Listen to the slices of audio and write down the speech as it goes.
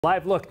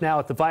Live look now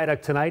at the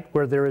viaduct tonight,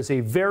 where there is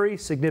a very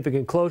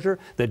significant closure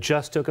that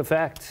just took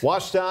effect.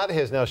 WSDOT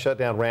has now shut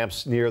down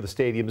ramps near the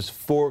stadiums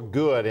for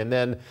good. And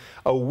then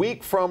a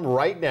week from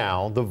right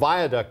now, the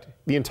viaduct,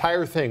 the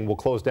entire thing will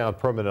close down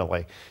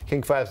permanently.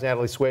 King 5's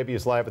Natalie Swaby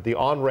is live at the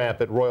on-ramp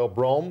at Royal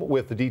Brome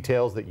with the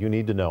details that you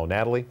need to know.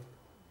 Natalie?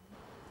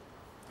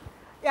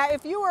 Yeah,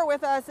 if you were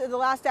with us in the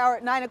last hour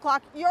at 9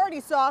 o'clock, you already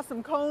saw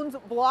some cones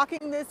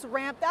blocking this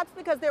ramp. That's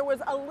because there was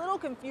a little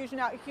confusion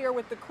out here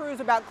with the crews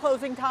about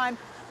closing time,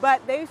 but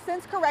they've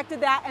since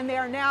corrected that and they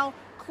are now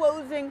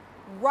closing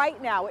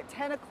right now at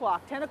 10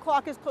 o'clock. 10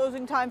 o'clock is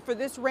closing time for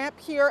this ramp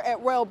here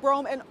at Royal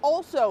Brome and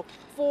also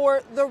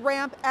for the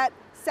ramp at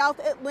South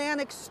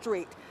Atlantic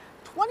Street.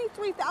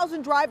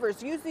 23,000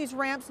 drivers use these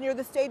ramps near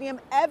the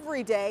stadium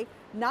every day.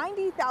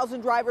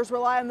 90,000 drivers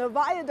rely on the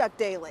viaduct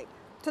daily.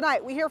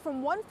 Tonight, we hear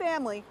from one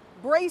family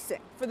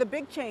bracing for the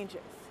big changes.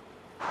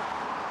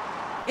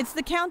 It's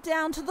the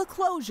countdown to the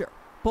closure.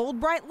 Bold,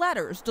 bright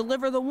letters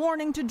deliver the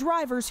warning to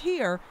drivers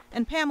here,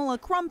 and Pamela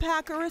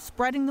Crumpacker is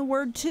spreading the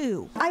word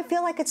too. I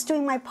feel like it's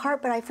doing my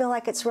part, but I feel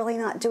like it's really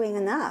not doing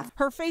enough.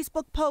 Her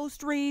Facebook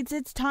post reads,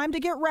 "It's time to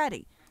get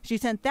ready." She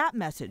sent that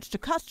message to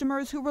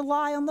customers who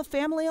rely on the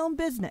family-owned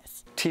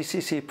business.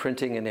 TCC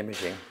Printing and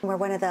Imaging. We're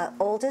one of the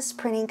oldest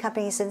printing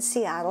companies in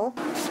Seattle.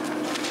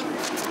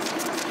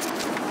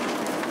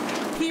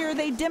 Here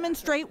they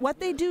demonstrate what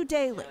they do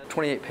daily.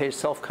 28-page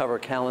self-cover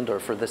calendar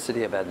for the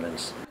city of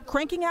Edmonds.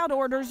 Cranking out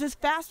orders as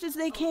fast as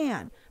they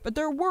can, but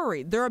they're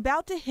worried they're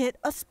about to hit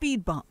a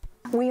speed bump.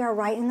 We are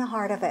right in the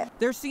heart of it.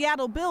 Their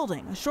Seattle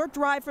building, a short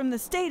drive from the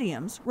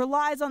stadiums,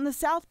 relies on the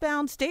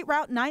southbound State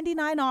Route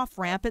 99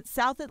 off-ramp at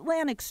South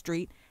Atlantic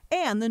Street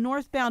and the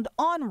northbound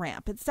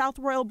on-ramp at South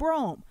Royal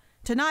Brome.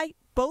 Tonight,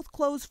 both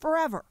close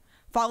forever,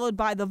 followed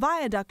by the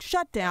viaduct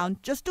shutdown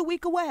just a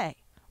week away.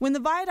 When the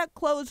viaduct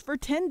closed for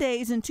 10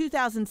 days in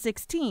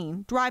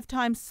 2016, drive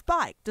time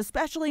spiked,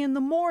 especially in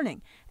the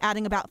morning,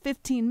 adding about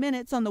 15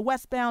 minutes on the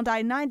westbound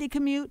I-90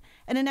 commute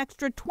and an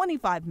extra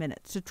 25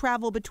 minutes to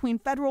travel between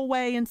Federal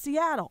Way and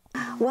Seattle.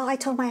 Well, I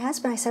told my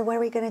husband, I said, what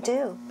are we going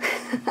to do?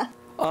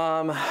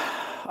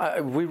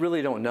 We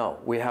really don't know.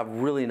 We have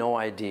really no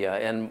idea.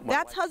 And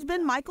that's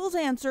husband Michael's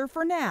answer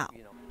for now.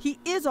 He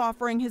is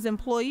offering his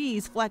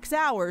employees flex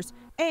hours,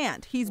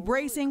 and he's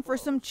bracing for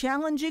some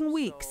challenging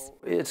weeks.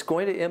 It's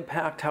going to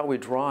impact how we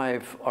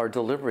drive our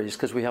deliveries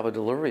because we have a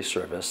delivery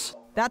service.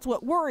 That's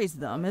what worries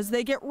them as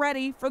they get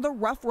ready for the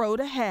rough road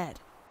ahead.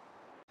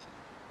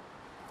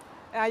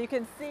 Now you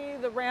can see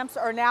the ramps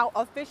are now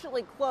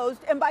officially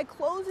closed, and by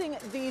closing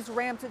these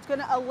ramps, it's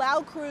going to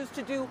allow crews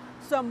to do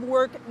some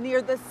work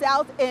near the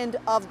south end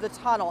of the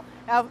tunnel.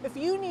 Now, if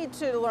you need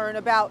to learn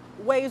about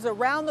ways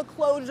around the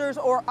closures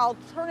or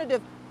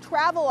alternative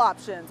travel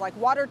options like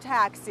water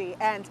taxi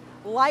and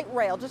light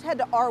rail, just head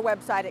to our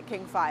website at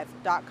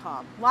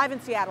king5.com. Live in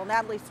Seattle,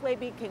 Natalie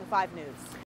Swaby, King 5 News.